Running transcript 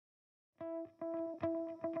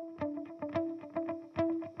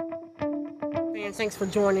And thanks for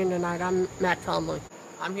joining tonight. I'm Matt Tomlin.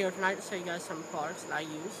 I'm here tonight to show you guys some products that I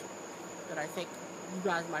use that I think you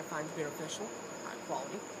guys might find beneficial, high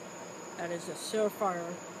quality. That is a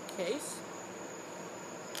Surefire case,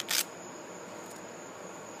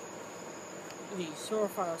 the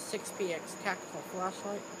Surefire 6PX tactical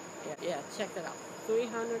flashlight. Yeah, check that out.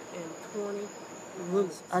 320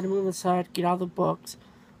 lumens. I had to move inside, get out of the box,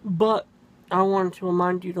 but I wanted to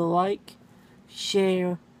remind you to like,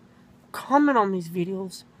 share, comment on these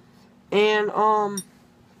videos, and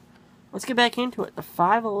let's get back into it. The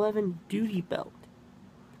 511 duty belt.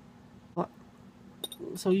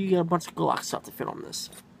 So you get a bunch of Glock stuff to fit on this.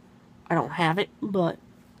 I don't have it, but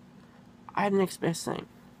I had the next best thing.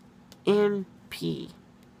 MP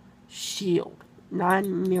shield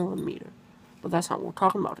 9mm, but that's not what we're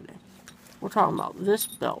talking about today. We're talking about this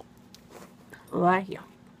belt right here.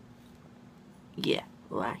 Yeah,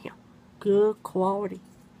 right here. Good quality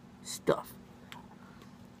stuff.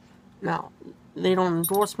 Now, they don't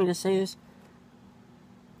endorse me to say this.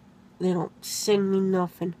 They don't send me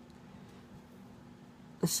nothing.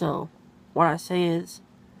 So, what I say is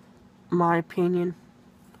my opinion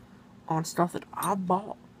on stuff that I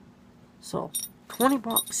bought. So, 20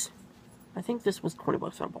 bucks. I think this was 20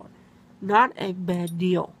 bucks I bought. Not a bad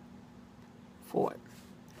deal for it.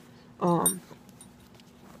 I don't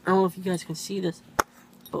know if you guys can see this,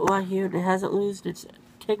 but right here, it hasn't lost its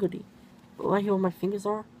integrity. But right here where my fingers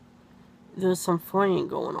are, there's some fraying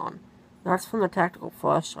going on. That's from the tactical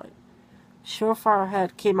flashlight.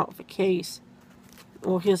 Surefire came out with a case.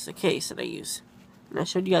 Well, here's the case that I use. And I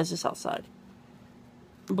showed you guys this outside.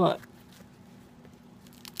 But,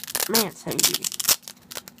 man, it's heavy duty.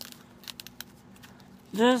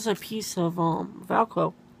 There's a piece of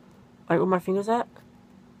Velcro, right where my finger's at,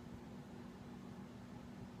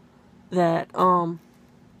 that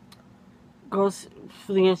goes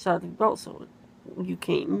for the inside of the belt, so you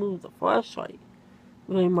can't move the flashlight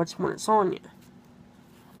very much when it's on you.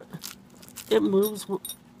 It moves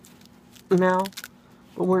now,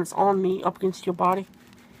 but when it's on me, up against your body,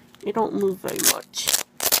 it don't move very much.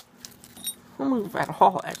 It don't move at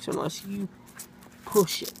all, actually, unless you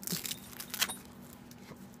push it.